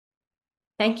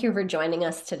Thank you for joining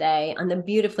us today on the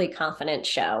Beautifully Confident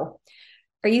Show.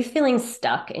 Are you feeling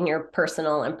stuck in your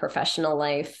personal and professional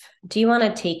life? Do you want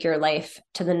to take your life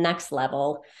to the next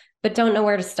level, but don't know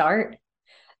where to start?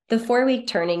 The 4-week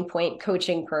Turning Point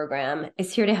coaching program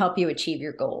is here to help you achieve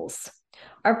your goals.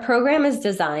 Our program is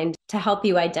designed to help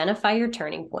you identify your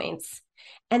turning points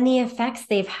and the effects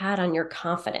they've had on your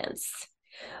confidence.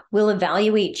 We'll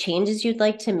evaluate changes you'd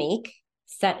like to make,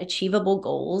 set achievable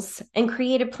goals, and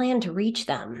create a plan to reach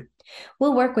them.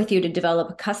 We'll work with you to develop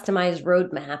a customized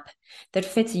roadmap that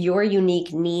fits your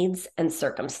unique needs and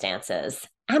circumstances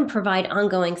and provide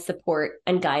ongoing support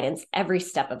and guidance every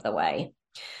step of the way.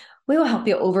 We will help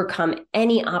you overcome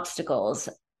any obstacles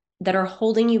that are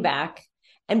holding you back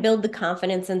and build the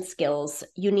confidence and skills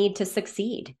you need to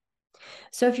succeed.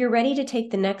 So if you're ready to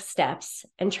take the next steps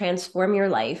and transform your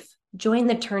life, join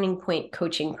the Turning Point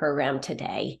coaching program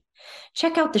today.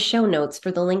 Check out the show notes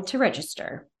for the link to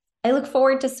register. I look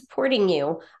forward to supporting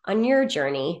you on your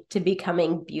journey to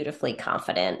becoming beautifully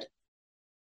confident.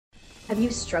 Have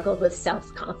you struggled with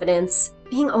self-confidence?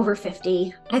 Being over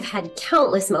 50, I've had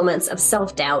countless moments of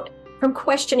self-doubt, from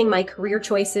questioning my career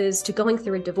choices to going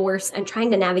through a divorce and trying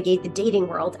to navigate the dating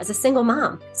world as a single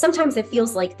mom. Sometimes it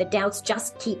feels like the doubts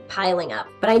just keep piling up,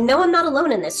 but I know I'm not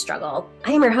alone in this struggle.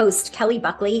 I am your host, Kelly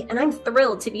Buckley, and I'm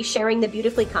thrilled to be sharing the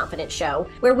Beautifully Confident Show,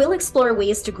 where we'll explore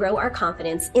ways to grow our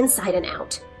confidence inside and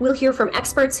out. We'll hear from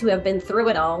experts who have been through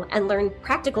it all and learn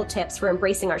practical tips for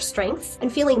embracing our strengths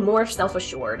and feeling more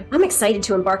self-assured. I'm excited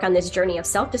to embark on this journey of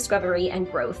self-discovery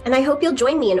and growth, and I hope you'll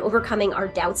join me in overcoming our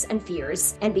doubts and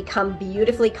fears and become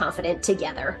beautifully confident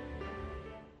together.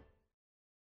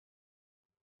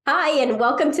 Hi, and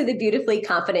welcome to the Beautifully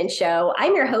Confident Show.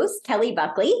 I'm your host, Kelly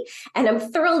Buckley, and I'm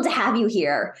thrilled to have you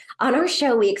here. On our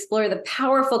show, we explore the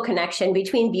powerful connection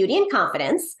between beauty and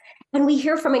confidence, and we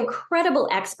hear from incredible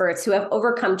experts who have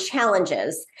overcome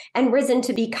challenges and risen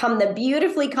to become the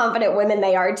beautifully confident women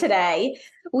they are today.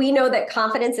 We know that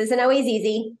confidence isn't always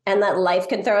easy and that life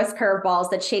can throw us curveballs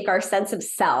that shake our sense of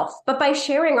self. But by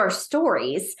sharing our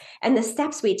stories and the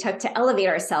steps we took to elevate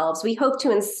ourselves, we hope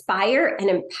to inspire and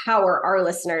empower our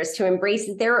listeners to embrace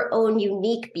their own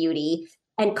unique beauty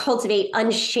and cultivate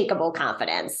unshakable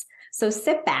confidence. So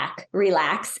sit back,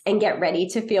 relax, and get ready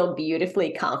to feel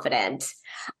beautifully confident.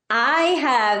 I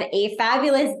have a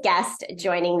fabulous guest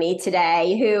joining me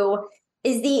today who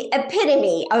is the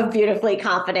epitome of beautifully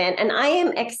confident, and I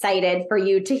am excited for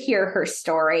you to hear her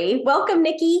story. Welcome,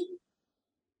 Nikki.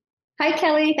 Hi,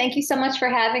 Kelly. Thank you so much for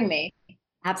having me.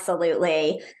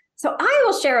 Absolutely. So I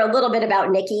will share a little bit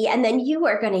about Nikki, and then you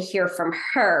are going to hear from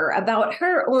her about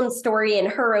her own story in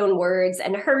her own words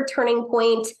and her turning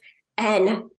point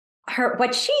and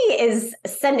what she is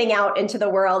sending out into the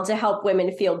world to help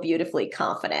women feel beautifully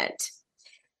confident.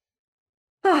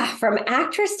 From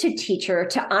actress to teacher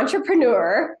to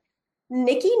entrepreneur,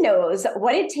 Nikki knows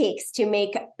what it takes to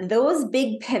make those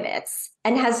big pivots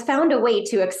and has found a way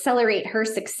to accelerate her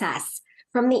success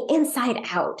from the inside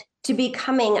out to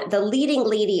becoming the leading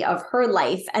lady of her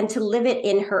life and to live it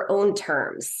in her own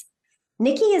terms.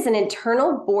 Nikki is an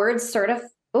international board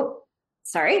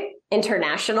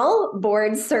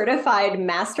certified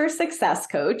master success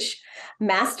coach,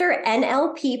 master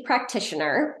NLP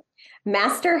practitioner,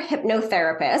 master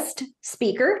hypnotherapist,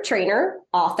 speaker, trainer,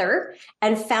 author,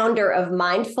 and founder of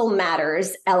Mindful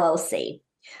Matters, LLC.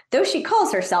 Though she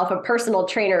calls herself a personal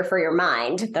trainer for your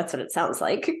mind, that's what it sounds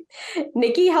like,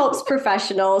 Nikki helps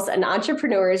professionals and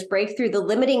entrepreneurs break through the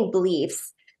limiting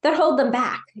beliefs that hold them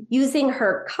back using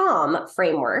her CALM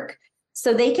framework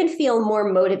so they can feel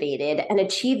more motivated and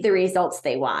achieve the results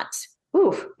they want.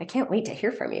 Ooh, I can't wait to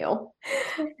hear from you.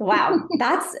 Wow,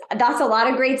 that's a lot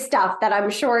of great stuff that I'm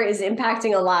sure is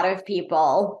impacting a lot of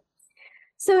people.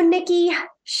 So Nikki,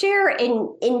 share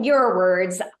in your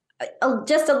words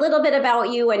just a little bit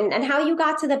about you and how you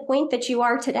got to the point that you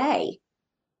are today.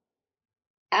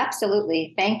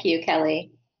 Absolutely. Thank you,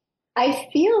 Kelly. I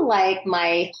feel like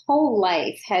my whole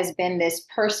life has been this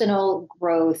personal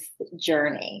growth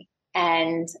journey.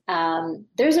 And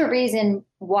there's a reason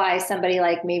why somebody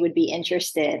like me would be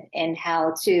interested in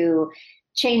how to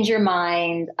change your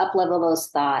mind, up-level those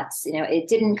thoughts. You know, it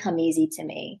didn't come easy to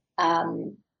me.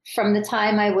 From the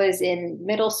time I was in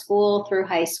middle school through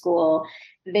high school,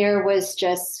 there was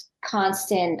just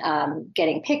constant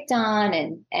getting picked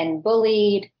on and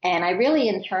bullied. And I really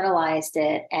internalized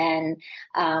it and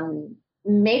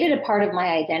made it a part of my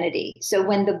identity. So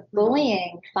when the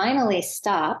bullying finally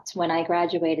stopped, when I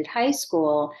graduated high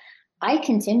school, I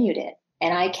continued it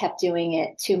and I kept doing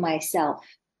it to myself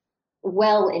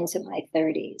well into my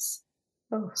 30s.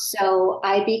 Oh. So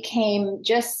I became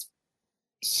just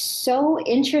so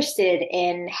interested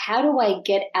in how do I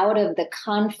get out of the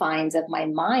confines of my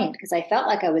mind? Because I felt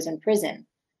like I was in prison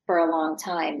for a long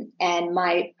time. And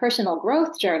my personal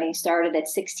growth journey started at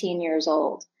 16 years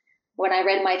old when I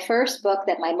read my first book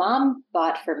that my mom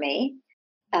bought for me,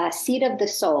 Seed of the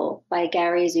Soul by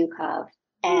Gary Zukov.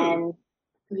 Hmm. And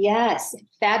yes,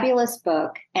 fabulous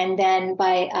book. And then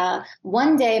by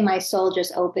One Day My Soul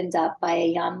Just Opened Up by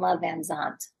Iyanla Van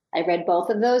Zant. I read both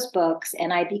of those books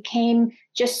and I became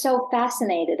just so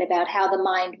fascinated about how the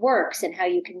mind works and how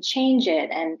you can change it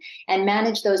and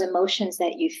manage those emotions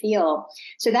that you feel.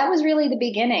 So that was really the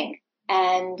beginning.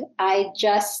 And I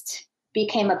just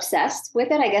became obsessed with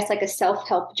it, I guess like a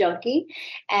self-help junkie.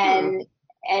 Hmm.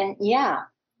 And yeah,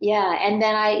 yeah. And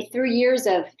then through years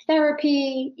of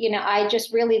therapy, I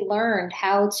just really learned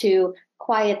how to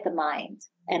quiet the mind.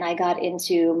 And I got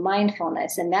into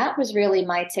mindfulness. And that was really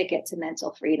my ticket to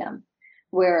mental freedom,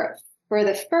 where for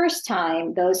the first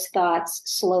time, those thoughts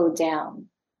slowed down.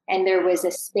 And there was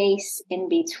a space in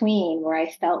between where I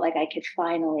felt like I could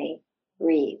finally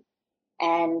breathe.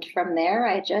 And from there,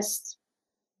 I just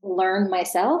learned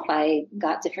myself. I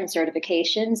got different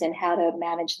certifications in how to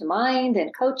manage the mind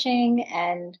and coaching.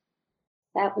 And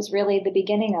that was really the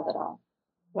beginning of it all.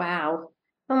 Wow.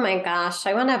 Oh my gosh.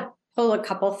 I want to pull a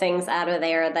couple things out of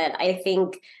there that I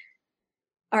think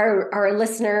our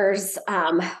listeners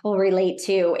will relate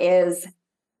to is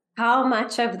how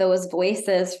much of those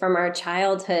voices from our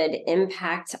childhood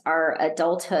impact our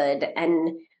adulthood.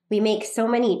 And we make so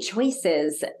many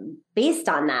choices based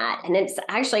on that. And it's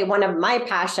actually one of my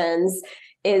passions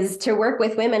is to work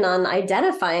with women on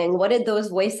identifying what did those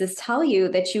voices tell you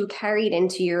that you carried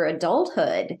into your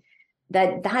adulthood,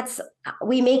 that's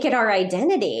we make it our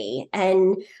identity.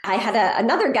 And I had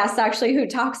another guest actually who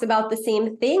talks about the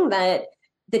same thing, that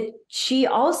she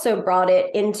also brought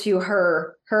it into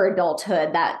her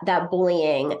adulthood, that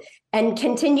bullying, and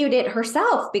continued it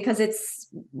herself because it's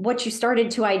what you started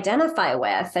to identify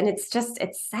with. And it's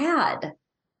sad.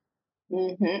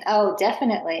 Oh,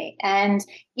 definitely. And,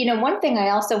 one thing I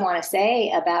also want to say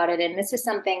about it, and this is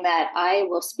something that I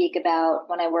will speak about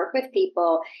when I work with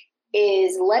people,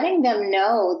 is letting them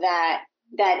know that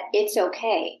it's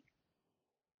okay.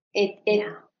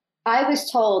 Yeah. I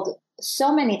was told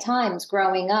so many times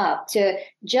growing up to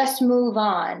just move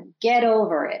on, get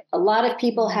over it. A lot of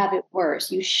people Mhm. have it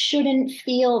worse. You shouldn't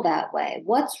feel that way.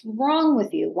 What's wrong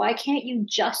with you? Why can't you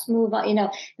just move on?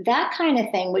 That kind of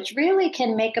thing, which really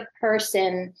can make a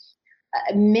person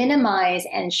minimize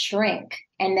and shrink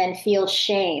and then feel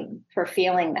shame for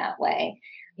feeling that way,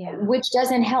 Yeah, which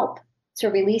doesn't help to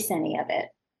release any of it.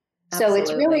 So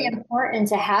it's really absolutely. important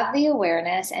to have the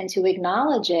awareness and to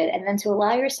acknowledge it and then to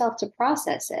allow yourself to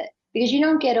process it because you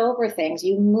don't get over things,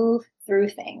 you move through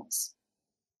things.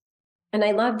 And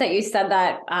I love that you said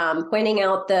that, pointing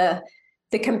out the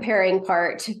comparing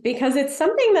part, because it's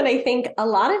something that I think a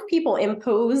lot of people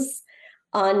impose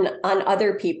on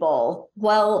other people.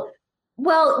 Well,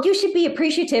 you should be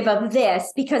appreciative of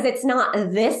this because it's not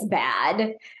this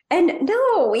bad. And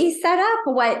no, we set up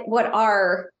what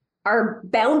our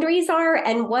boundaries are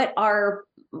and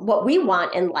what we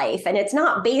want in life. And it's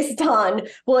not based on,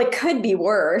 well, it could be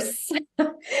worse.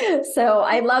 So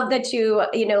I love that you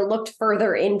looked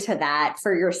further into that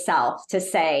for yourself to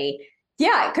say,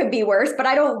 yeah, it could be worse, but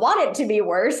I don't want it to be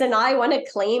worse. And I want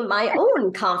to claim my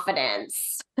own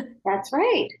confidence. That's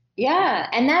right. Yeah.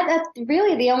 And that's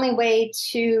really the only way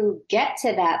to get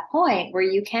to that point where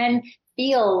you can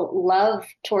feel love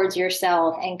towards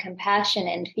yourself and compassion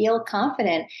and feel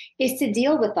confident is to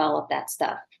deal with all of that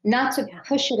stuff, not to Yeah.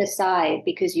 push it aside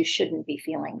because you shouldn't be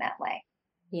feeling that way.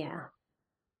 Yeah.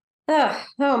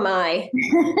 Oh my.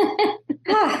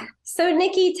 So,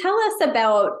 Nikki, tell us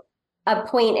about a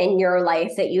point in your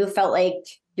life that you felt like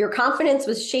your confidence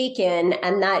was shaken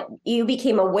and that you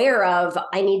became aware of,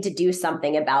 I need to do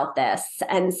something about this,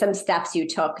 and some steps you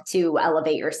took to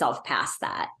elevate yourself past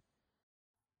that.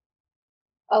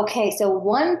 Okay, so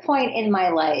one point in my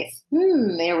life,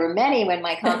 there were many when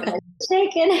my confidence was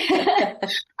taken.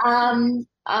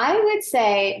 I would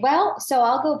say, well, so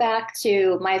I'll go back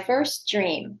to my first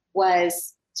dream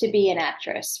was to be an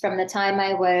actress. From the time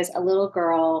I was a little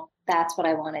girl, that's what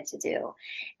I wanted to do.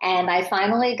 And I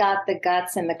finally got the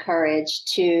guts and the courage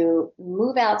to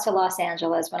move out to Los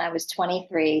Angeles when I was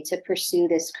 23 to pursue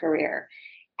this career.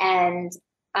 And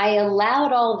I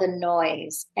allowed all the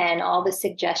noise and all the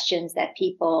suggestions that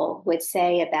people would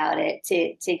say about it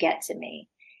to get to me.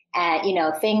 And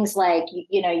things like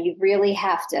you really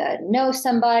have to know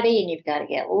somebody and you've got to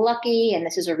get lucky and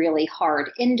this is a really hard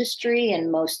industry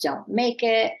and most don't make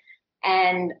it.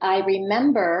 And I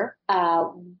remember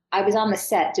I was on the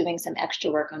set doing some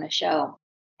extra work on a show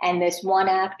And this one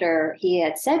actor, he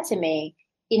had said to me,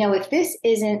 you know, if this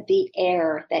isn't the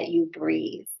air that you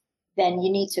breathe, then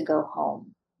you need to go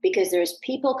home because there's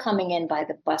people coming in by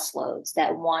the busloads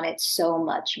that want it so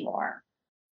much more.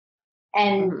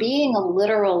 And Mhm. being a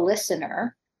literal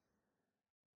listener,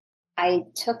 I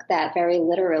took that very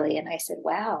literally and I said,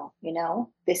 wow, you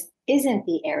know, this isn't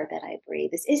the air that I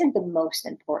breathe. This isn't the most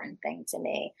important thing to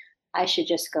me. I should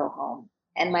just go home.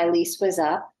 And my lease was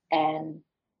up and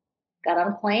got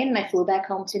on a plane and I flew back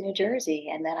home to New Jersey.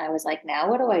 And then I was like, now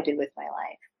what do I do with my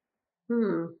life?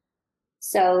 Hmm.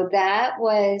 So that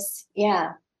was,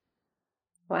 yeah.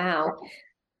 Wow.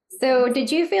 So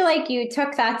did you feel like you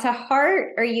took that to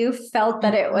heart or you felt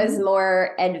that it was Mhm.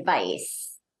 more advice?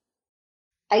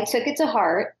 I took it to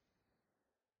heart.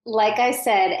 Like I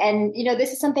said, and you know,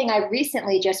 this is something I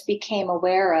recently just became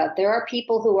aware of. There are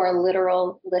people who are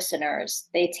literal listeners.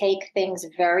 They take things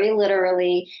very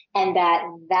literally, and that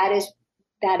is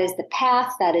the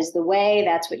path, that is the way,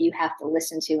 that's what you have to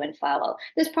listen to and follow.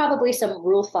 There's probably some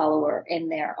rule follower in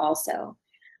there also.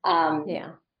 Um,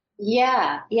 Yeah.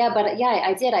 yeah, but yeah,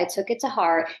 I did. I took it to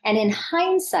heart. And in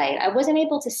hindsight, I wasn't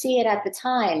able to see it at the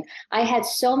time. I had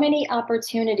so many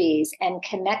opportunities and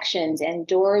connections and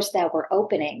doors that were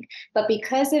opening. But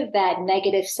because of that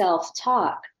negative self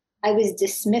talk, I was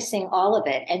dismissing all of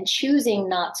it and choosing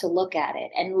not to look at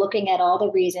it and looking at all the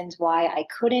reasons why I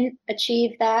couldn't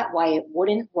achieve that, why it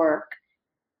wouldn't work.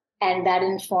 And that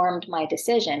informed my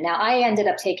decision. Now, I ended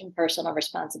up taking personal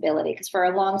responsibility because for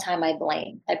a long time I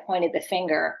blamed. I pointed the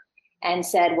finger and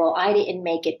said, well, I didn't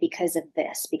make it because of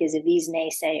this, because of these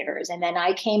naysayers. And then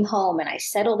I came home and I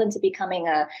settled into becoming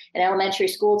an elementary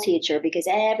school teacher because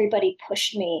everybody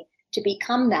pushed me to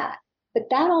become that. But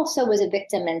that also was a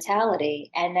victim mentality.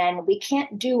 And then we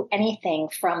can't do anything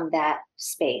from that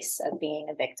space of being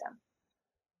a victim.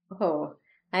 Oh,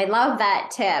 I love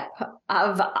that tip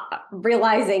of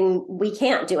realizing we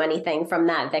can't do anything from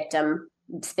that victim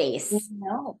space.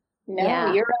 No, no,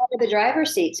 Yeah. you're out of the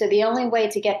driver's seat. So the only way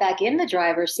to get back in the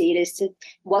driver's seat is to,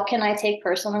 what can I take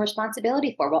personal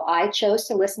responsibility for? Well, I chose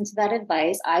to listen to that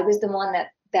advice. I was the one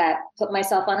that put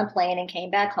myself on a plane and came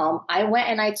back home. I went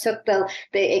and I took the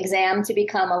exam to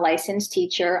become a licensed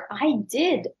teacher. I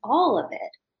did all of it,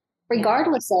 Yeah.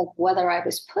 regardless of whether I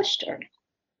was pushed or not.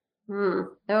 Hmm.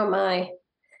 Oh my.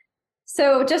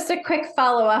 So just a quick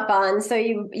follow up on, so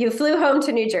you flew home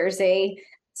to New Jersey.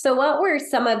 So what were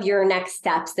some of your next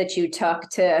steps that you took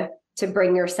to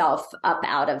bring yourself up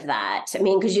out of that? I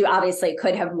mean, because you obviously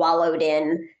could have wallowed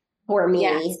in for me.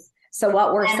 Yes. So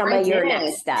what were And some I of your did.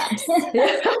 next steps?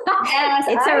 Yes,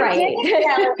 It's all I did,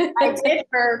 right. Kelly. I did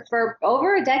for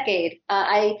over a decade. Oh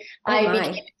I my.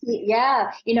 became,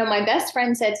 yeah. You know, my best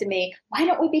friend said to me, "Why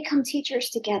don't we become teachers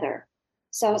together?"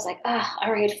 So I was like, "Ah,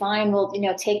 all right, fine. We'll, you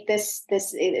know, take this,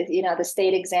 you know, the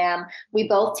state exam. We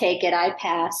both take it. I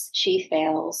pass. She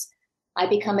fails. I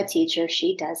become a teacher.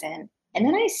 She doesn't." And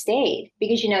then I stayed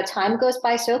because, you know, time goes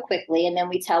by so quickly, and then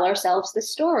we tell ourselves the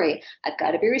story. I've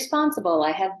got to be responsible.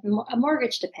 I have a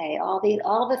mortgage to pay, all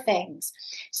the things.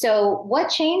 So what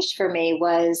changed for me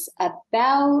was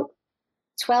about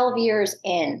 12 years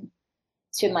in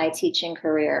to my teaching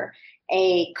career.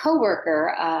 A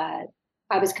coworker,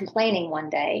 I was complaining one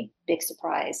day, big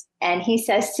surprise, and he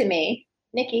says to me,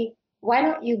 Nikki, why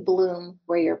don't you bloom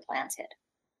where you're planted?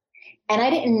 And I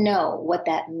didn't know what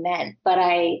that meant, but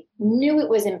I knew it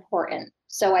was important.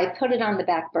 So I put it on the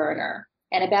back burner.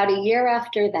 And about a year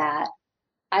after that,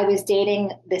 I was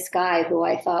dating this guy who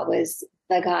I thought was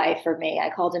the guy for me. I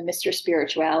called him Mr.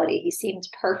 Spirituality. He seemed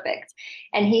perfect.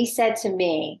 And he said to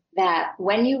me that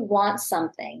when you want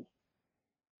something,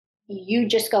 you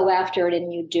just go after it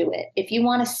and you do it. If you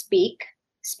want to speak,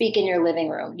 speak in your living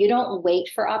room. You don't wait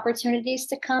for opportunities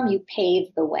to come, you pave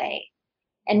the way.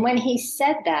 And when he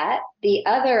said that, the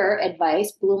other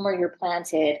advice, bloom where you're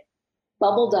planted,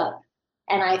 bubbled up.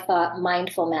 And I thought,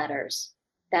 mindful matters.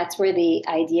 That's where the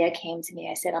idea came to me.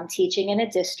 I said, I'm teaching in a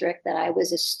district that I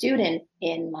was a student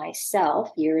in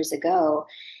myself years ago.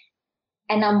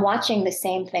 And I'm watching the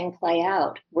same thing play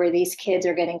out where these kids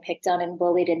are getting picked on and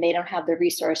bullied and they don't have the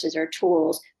resources or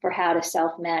tools for how to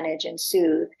self manage and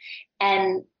soothe.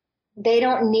 And they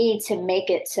don't need to make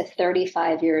it to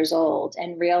 35 years old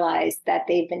and realize that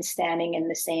they've been standing in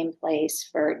the same place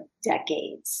for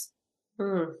decades.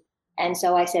 Hmm. And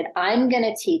so I said, I'm going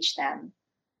to teach them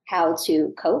how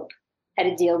to cope, how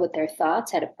to deal with their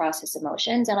thoughts, how to process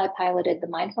emotions. And I piloted the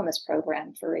mindfulness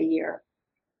program for a year.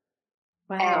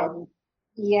 Wow. And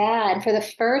yeah, and for the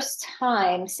first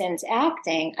time since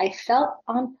acting, I felt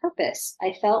on purpose.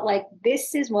 I felt like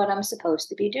this is what I'm supposed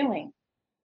to be doing.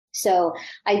 So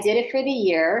I did it for the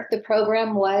year. The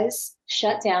program was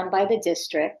shut down by the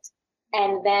district.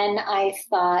 And then I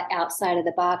thought outside of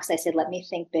the box. I said, let me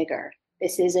think bigger.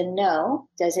 This is a no,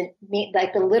 doesn't mean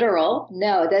like the literal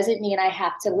no, doesn't mean I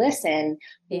have to listen.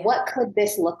 Yeah. What could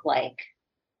this look like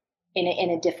in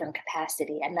a different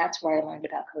capacity? And that's where I learned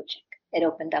about coaching. It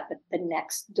opened up the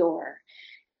next door.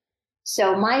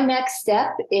 So my next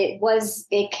step,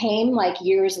 it came like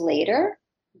years later,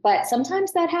 but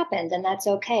sometimes that happens and that's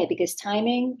okay because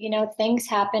timing, things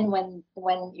happen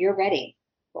when you're ready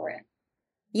for it.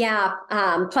 Yeah.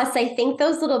 Plus, I think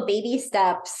those little baby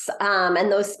steps and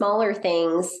those smaller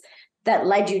things that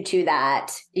led you to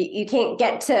that, you can't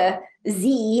get to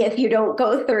Z if you don't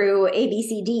go through A, B,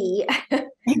 C, D.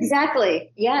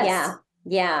 Exactly. Yes. Yeah.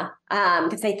 Yeah.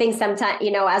 Because I think sometimes,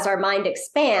 as our mind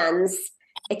expands,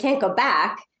 it can't go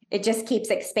back. It just keeps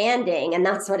expanding. And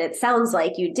that's what it sounds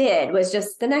like you did, was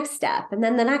just the next step and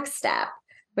then the next step,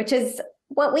 which is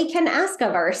what we can ask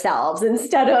of ourselves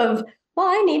instead of, well,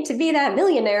 I need to be that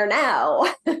millionaire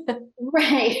now.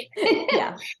 Right.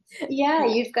 Yeah. Yeah,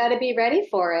 you've got to be ready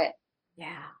for it.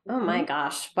 Yeah. Oh my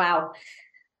gosh. Wow.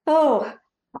 Oh,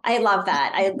 I love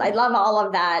that. I love all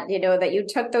of that, that you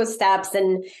took those steps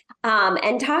and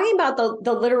talking about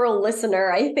the literal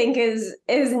listener, I think is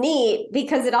neat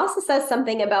because it also says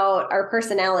something about our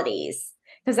personalities.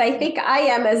 Because I think I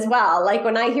am as well. Like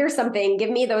when I hear something, give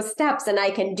me those steps and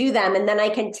I can do them and then I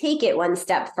can take it one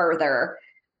step further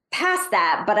past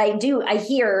that. But I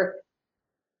hear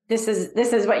this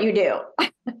is what you do.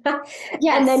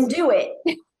 And then Yes. do it.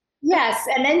 Yes,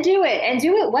 and then do it and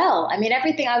do it well. I mean,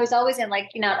 everything I was always in,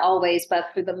 like, not always, but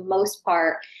for the most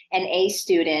part, an A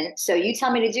student. So you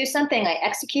tell me to do something, I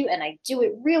execute and I do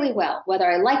it really well, whether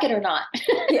I like it or not.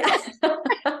 Yeah.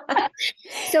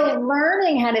 So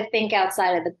learning how to think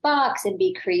outside of the box and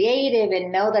be creative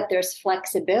and know that there's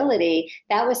flexibility,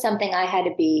 that was something I had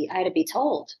to be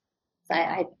told.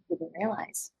 I didn't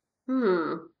realize.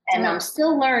 And I'm Oh.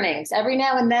 still learning. So every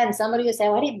now and then somebody will say,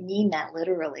 oh, I didn't mean that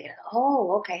literally.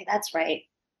 Oh, okay, that's right.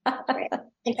 That's right.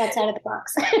 Think outside of the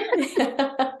box.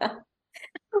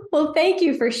 Well, thank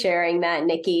you for sharing that,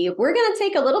 Nikki. We're going to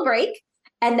take a little break.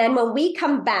 And then when we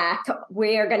come back,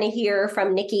 we're going to hear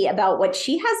from Nikki about what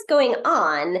she has going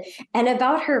on and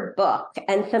about her book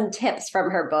and some tips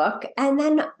from her book. And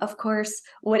then, of course,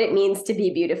 what it means to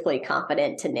be beautifully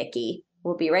confident to Nikki.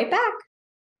 We'll be right back.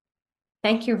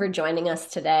 Thank you for joining us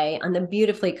today on the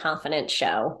Beautifully Confident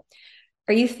Show.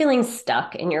 Are you feeling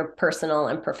stuck in your personal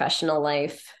and professional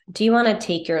life? Do you want to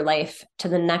take your life to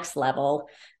the next level,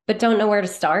 but don't know where to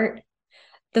start?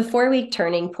 The 4-week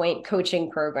Turning Point coaching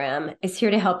program is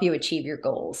here to help you achieve your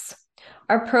goals.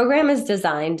 Our program is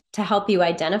designed to help you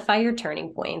identify your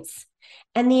turning points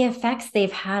and the effects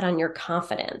they've had on your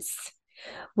confidence.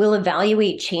 We'll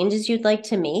evaluate changes you'd like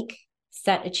to make,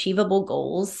 set achievable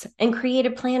goals, and create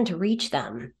a plan to reach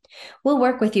them. We'll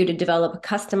work with you to develop a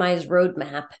customized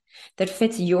roadmap that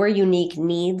fits your unique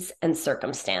needs and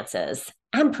circumstances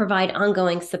and provide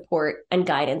ongoing support and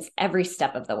guidance every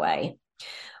step of the way.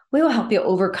 We will help you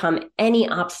overcome any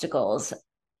obstacles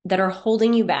that are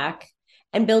holding you back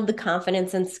and build the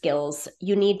confidence and skills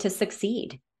you need to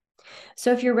succeed.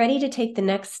 So if you're ready to take the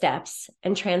next steps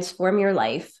and transform your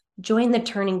life, join the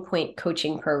Turning Point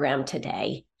coaching program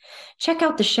today. Check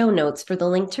out the show notes for the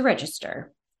link to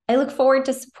register. I look forward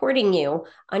to supporting you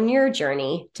on your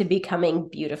journey to becoming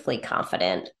beautifully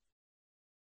confident.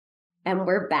 And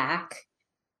we're back.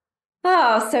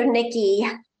 Oh, so Nikki,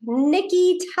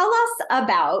 tell us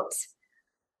about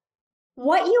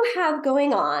what you have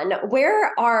going on,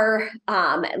 where our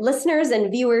listeners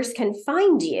and viewers can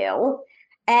find you.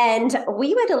 And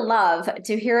we would love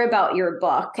to hear about your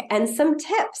book and some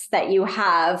tips that you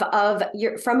have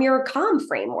from your CALM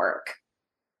framework.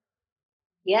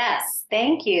 Yes,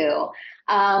 thank you.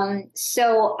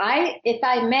 So if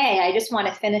I may, I just want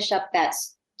to finish up that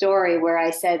story where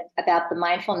I said about the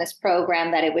mindfulness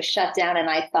program that it was shut down and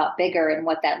I thought bigger and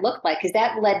what that looked like, because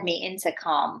that led me into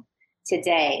CALM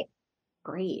today.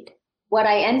 Great. What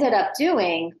I ended up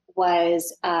doing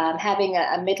was having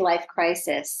a midlife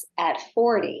crisis at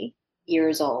 40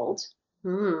 years old.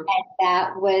 And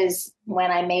that was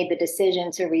when I made the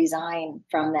decision to resign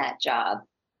from that job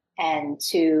and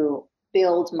to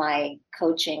build my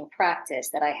coaching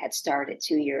practice that I had started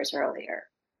 2 years earlier.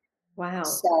 Wow.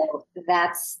 So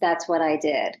that's what I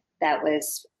did. That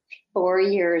was 4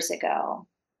 years ago.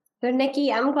 So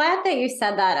Nikki, I'm glad that you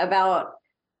said that about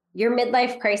your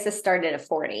midlife crisis started at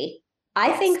 40.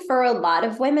 I think for a lot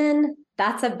of women,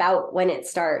 that's about when it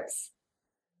starts.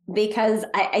 because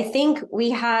I think we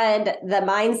had the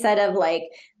mindset of like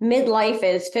midlife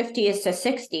is 50s to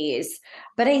 60s.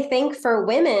 But I think for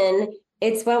women,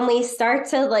 it's when we start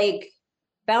to like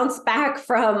bounce back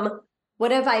from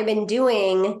what have I been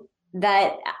doing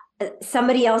that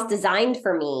somebody else designed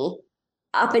for me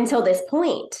up until this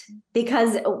point,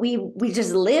 because we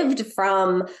just lived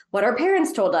from what our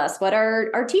parents told us, what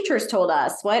our teachers told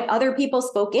us, what other people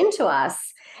spoke into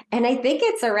us. And I think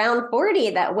it's around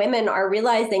 40 that women are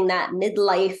realizing that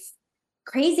midlife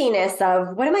craziness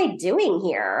of what am I doing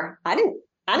here? I didn't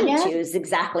Yeah. choose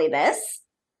exactly this.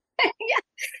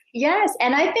 Yes.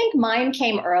 And I think mine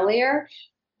came earlier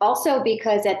also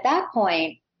because at that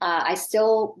point, I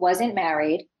still wasn't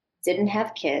married, didn't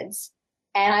have kids.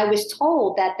 And I was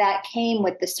told that that came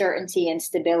with the certainty and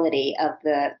stability of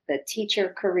the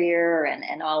teacher career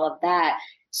and all of that.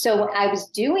 So I was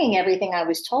doing everything I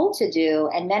was told to do.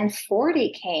 And then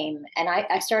 40 came and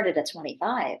I started at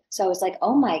 25. So I was like,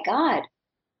 oh my God,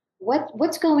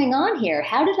 what's going on here?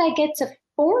 How did I get to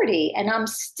 40 and I'm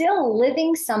still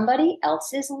living somebody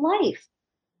else's life?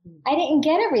 I didn't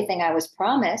get everything I was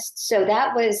promised. So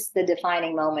that was the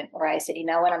defining moment where I said, you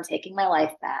know what, I'm taking my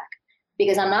life back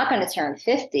because I'm not going to turn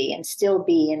 50 and still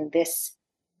be in this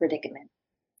predicament.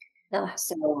 Ugh,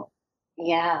 So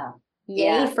yeah, yay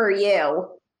yeah. for you.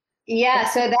 Yeah,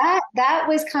 so that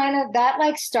was kind of that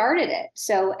like started it.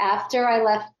 So after I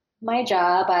left my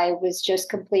job, I was just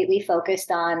completely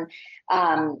focused on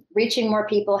reaching more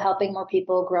people, helping more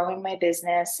people, growing my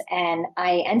business, and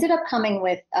I ended up coming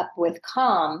up with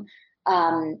Calm.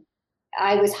 Um,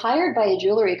 I was hired by a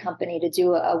jewelry company to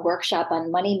do a workshop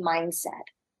on money mindset,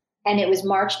 and it was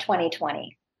March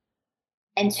 2020.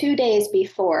 And 2 days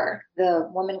before, the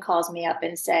woman calls me up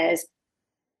and says,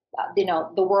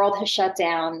 the world has shut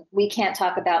down. We can't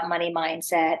talk about money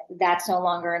mindset. That's no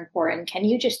longer important. Can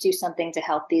you just do something to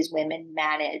help these women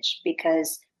manage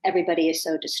because everybody is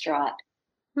so distraught?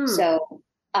 Hmm. So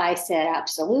I said,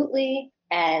 absolutely.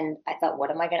 And I thought,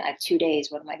 I have 2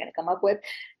 days. What am I going to come up with?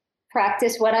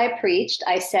 Practice what I preached.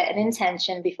 I set an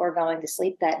intention before going to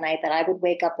sleep that night that I would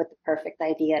wake up with the perfect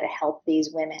idea to help these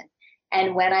women.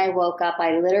 And when I woke up,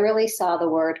 I literally saw the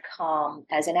word calm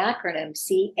as an acronym,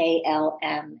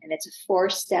 CALM, and it's a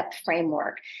 4-step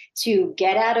framework to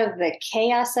get out of the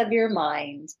chaos of your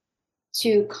mind,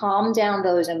 to calm down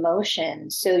those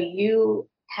emotions so you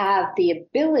have the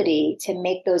ability to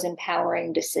make those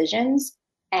empowering decisions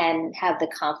and have the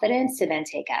confidence to then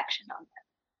take action on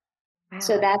them.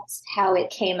 So Wow. that's how it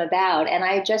came about. And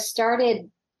I just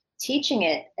started teaching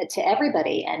it to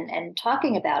everybody and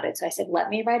talking about it. So I said, let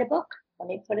me write a book. Let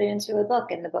me put it into a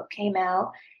book. And the book came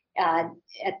out uh,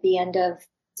 at the end of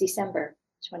December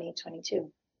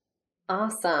 2022.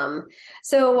 Awesome.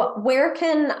 So where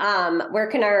can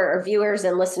our viewers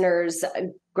and listeners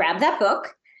grab that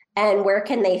book, and where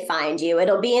can they find you?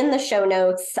 It'll be in the show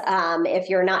notes if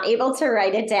you're not able to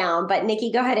write it down, but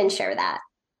Nikki, go ahead and share that.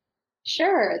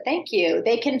 Sure, thank you.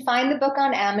 They can find the book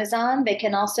on Amazon. They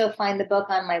can also find the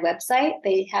book on my website.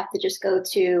 They have to just go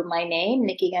to my name,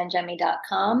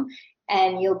 nikkigangemi.com,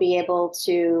 and you'll be able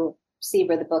to see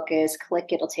where the book is.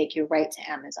 Click, it'll take you right to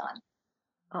Amazon.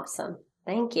 Awesome.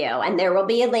 Thank you. And there will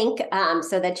be a link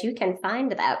so that you can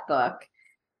find that book.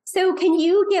 So can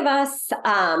you give us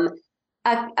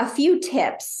a few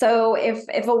tips? So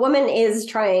if a woman is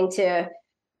trying to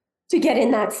get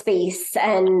in that space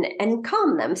and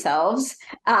calm themselves,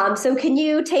 so can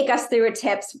you take us through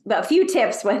a few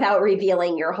tips without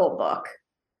revealing your whole book?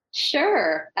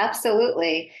 Sure,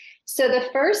 absolutely. So the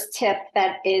first tip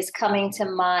that is coming to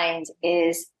mind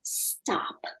is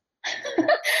stop.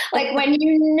 Like when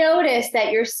you notice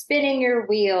that you're spinning your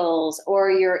wheels or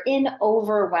you're in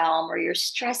overwhelm or you're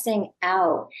stressing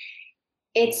out,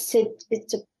 it's to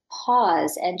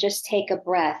pause and just take a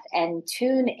breath and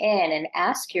tune in and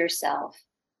ask yourself,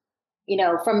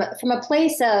 from a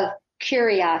place of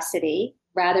curiosity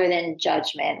rather than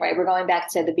judgment, right? We're going back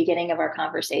to the beginning of our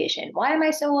conversation. Why am I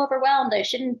so overwhelmed? I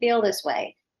shouldn't feel this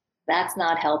way. That's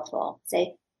not helpful.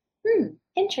 Say,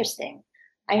 interesting.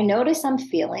 I notice I'm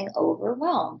feeling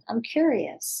overwhelmed. I'm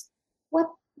curious.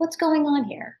 What's going on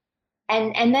here?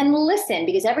 And then listen,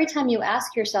 because every time you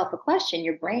ask yourself a question,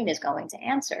 your brain is going to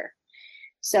answer.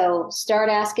 So start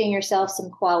asking yourself some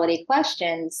quality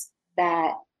questions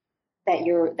that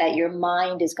your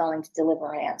mind is going to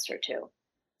deliver an answer to.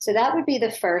 So that would be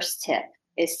the first tip,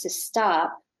 is to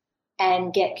stop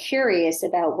and get curious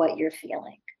about what you're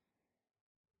feeling.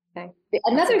 Okay. That's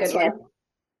a Another good tip, one.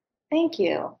 thank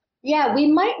you. Yeah,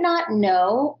 we might not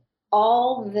know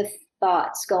all the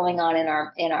thoughts going on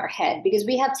in our head because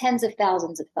we have tens of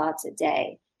thousands of thoughts a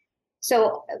day.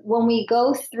 So when we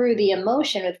go through the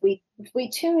emotion, if we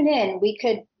tune in, we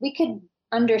could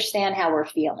understand how we're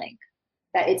feeling.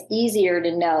 That it's easier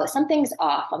to know something's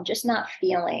off. I'm just not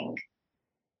feeling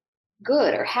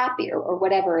good or happy or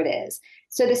whatever it is.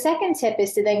 So the second tip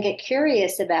is to then get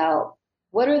curious about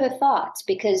what are the thoughts,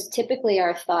 because typically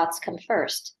our thoughts come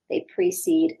first. They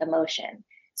precede emotion.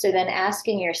 So then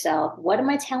asking yourself, what am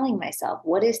I telling myself?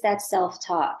 What is that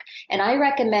self-talk? And I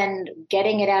recommend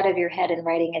getting it out of your head and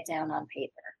writing it down on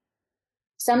paper.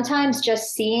 Sometimes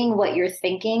just seeing what you're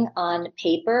thinking on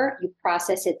paper, you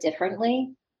process it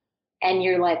differently. And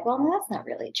you're like, well, no, that's not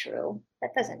really true.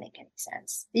 That doesn't make any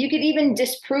sense. You could even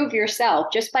disprove yourself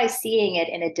just by seeing it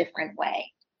in a different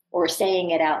way or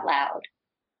saying it out loud.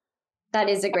 That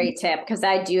is a great tip, because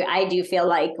I do feel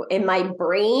like in my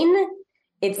brain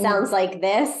it sounds like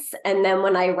this, and then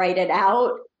when I write it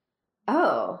out,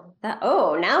 now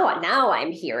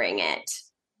I'm hearing it.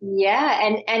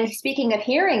 Yeah, and speaking of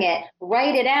hearing it,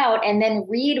 write it out and then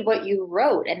read what you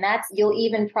wrote, and that's you'll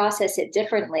even process it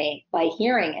differently by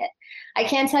hearing it. I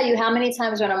can't tell you how many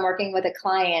times when I'm working with a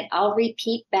client, I'll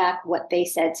repeat back what they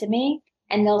said to me,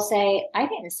 and they'll say, "I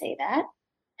didn't say that."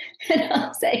 And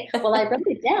I'll say, "Well, I wrote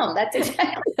it down. That's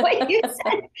exactly what you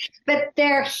said." But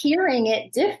they're hearing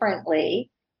it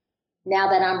differently now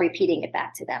that I'm repeating it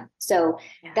back to them. So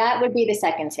that would be the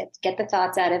second tip. Get the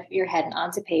thoughts out of your head and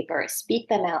onto paper, speak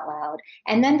them out loud.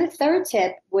 And then the third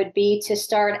tip would be to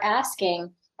start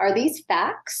asking, are these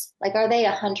facts? Like, are they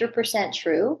 100%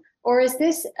 true? Or is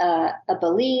this a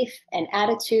belief, an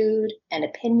attitude, an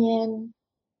opinion,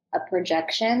 a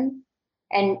projection?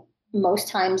 And most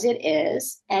times it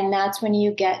is. And that's when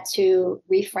you get to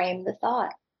reframe the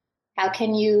thought. How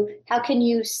can you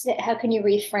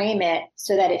reframe it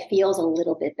so that it feels a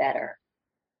little bit better?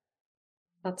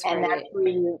 That's And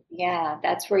great.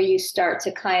 that's where you start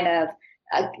to kind of,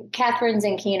 Catherine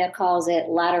Zankina calls it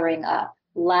laddering up.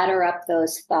 Ladder up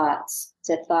those thoughts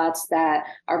to thoughts that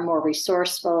are more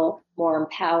resourceful, more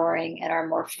empowering, and are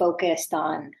more focused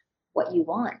on what you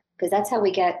want. Because that's how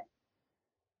we get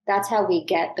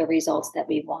the results that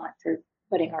we want, through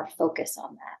putting our focus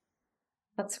on that.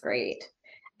 That's great.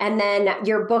 And then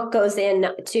your book goes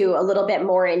into a little bit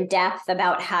more in depth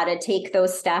about how to take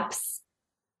those steps.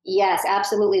 Yes,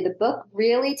 absolutely. The book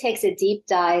really takes a deep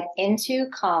dive into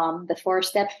Calm, the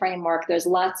four-step framework. There's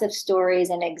lots of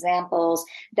stories and examples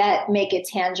that make it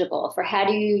tangible for how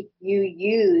do you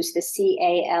use the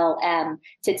CALM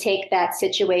to take that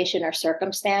situation or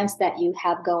circumstance that you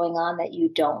have going on that you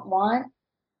don't want,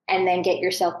 and then get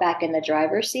yourself back in the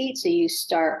driver's seat so you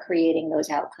start creating those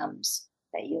outcomes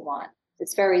that you want.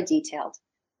 It's very detailed.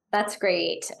 That's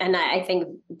great. And I think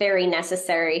very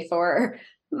necessary for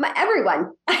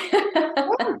everyone.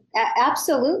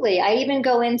 Absolutely. I even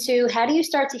go into how do you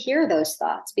start to hear those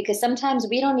thoughts? Because sometimes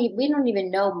we don't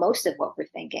even know most of what we're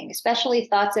thinking, especially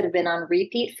thoughts that have been on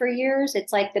repeat for years.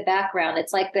 It's like the background.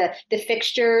 It's like the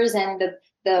fixtures and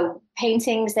the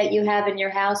paintings that you have in your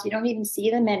house. You don't even see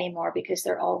them anymore because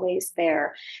they're always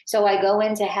there. So I go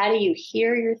into how do you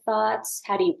hear your thoughts?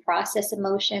 How do you process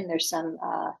emotion? There's some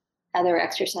other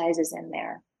exercises in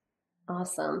there.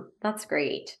 Awesome. That's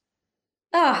great.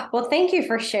 Oh, well, thank you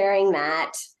for sharing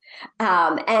that.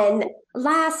 And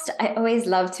last, I always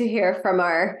love to hear from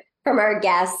our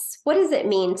guests. What does it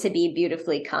mean to be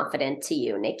beautifully confident to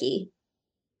you, Nikki?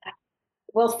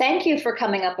 Well, thank you for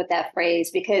coming up with that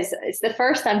phrase, because it's the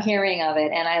first I'm hearing of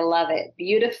it and I love it.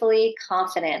 Beautifully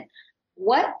confident.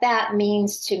 What that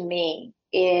means to me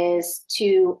is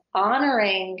to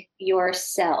honoring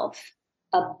yourself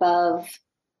above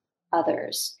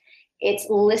others. It's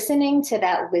listening to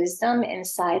that wisdom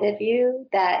inside of you,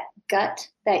 that gut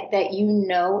that you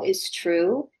know is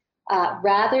true,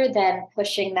 rather than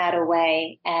pushing that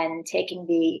away and taking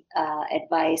the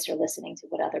advice or listening to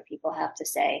what other people have to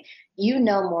say. You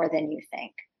know more than you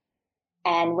think.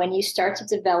 And when you start to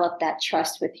develop that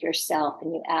trust with yourself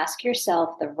and you ask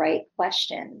yourself the right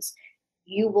questions,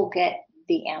 you will get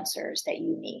the answers that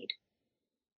you need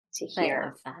to I hear,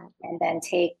 love that. and then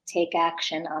take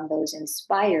action on those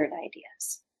inspired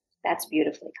ideas. That's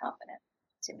beautifully confident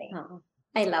to me. Oh,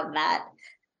 I love that.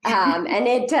 And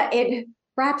it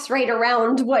wraps right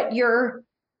around what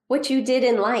you did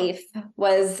in life,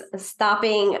 was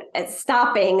stopping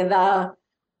the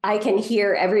I can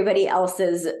hear everybody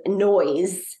else's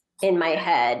noise in my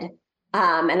head.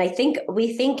 And I think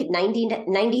we think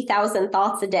 90,000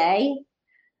 thoughts a day.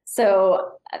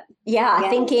 So yeah, Yeah.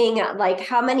 thinking like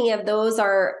how many of those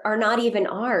are not even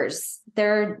ours.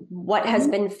 They're what has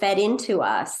Mhm. been fed into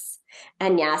us.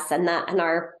 And yes, and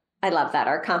our I love that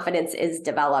our confidence is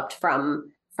developed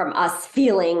from us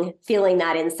feeling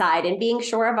that inside and being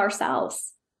sure of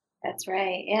ourselves. That's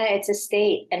right. Yeah, it's a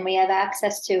state and we have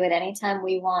access to it anytime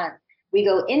we want. We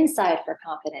go inside for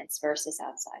confidence versus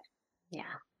outside. Yeah.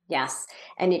 Yes.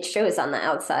 And it shows on the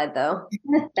outside, though.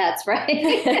 That's right.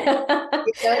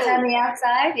 It shows on the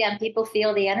outside. Yeah, and people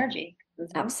feel the energy.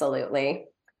 Mm-hmm. Absolutely.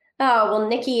 Oh, well,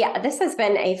 Nikki, this has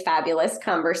been a fabulous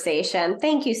conversation.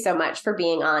 Thank you so much for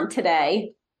being on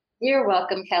today. You're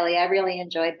welcome, Kelly. I really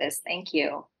enjoyed this. Thank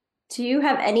you. Do you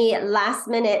have any last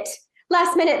minute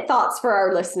thoughts for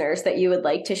our listeners that you would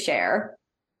like to share?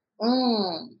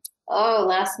 Oh,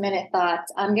 last minute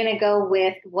thoughts. I'm going to go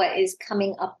with what is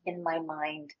coming up in my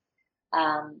mind.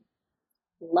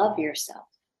 Love yourself.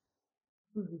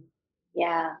 Mm-hmm.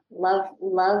 Yeah,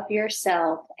 love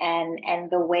yourself,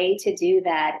 and the way to do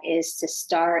that is to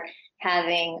start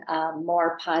having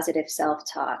more positive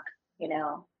self-talk.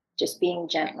 Just being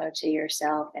gentler to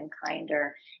yourself and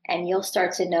kinder, and you'll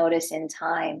start to notice in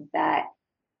time that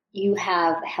you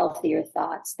have healthier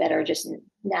thoughts that are just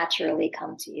naturally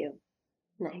come to you.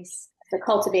 Nice. So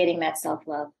cultivating that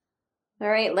self-love. All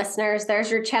right, listeners, there's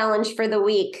your challenge for the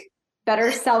week.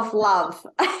 Better self-love.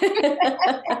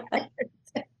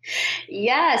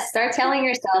 Yes, start telling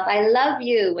yourself, I love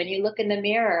you when you look in the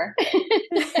mirror.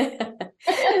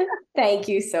 Thank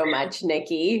you so much,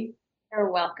 Nikki.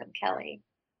 You're welcome, Kelly.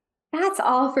 That's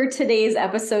all for today's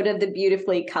episode of the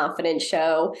Beautifully Confident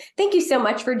Show. Thank you so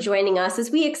much for joining us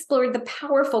as we explored the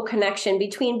powerful connection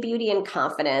between beauty and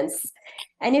confidence.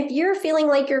 And if you're feeling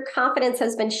like your confidence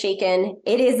has been shaken,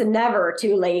 it is never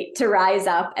too late to rise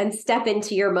up and step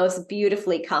into your most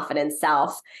beautifully confident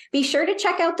self. Be sure to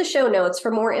check out the show notes for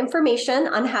more information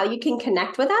on how you can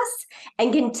connect with us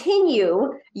and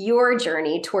continue your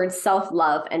journey towards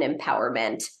self-love and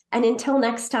empowerment. And until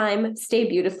next time, stay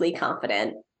beautifully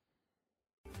confident.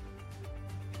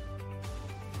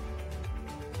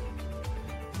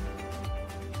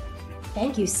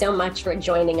 Thank you so much for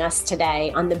joining us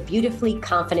today on the Beautifully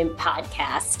Confident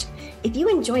podcast. If you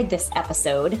enjoyed this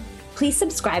episode, please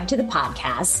subscribe to the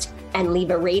podcast and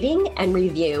leave a rating and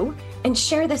review and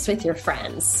share this with your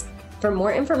friends. For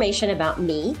more information about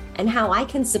me and how I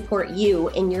can support you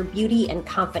in your beauty and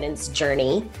confidence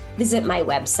journey, visit my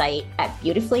website at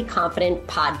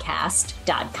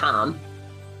beautifullyconfidentpodcast.com.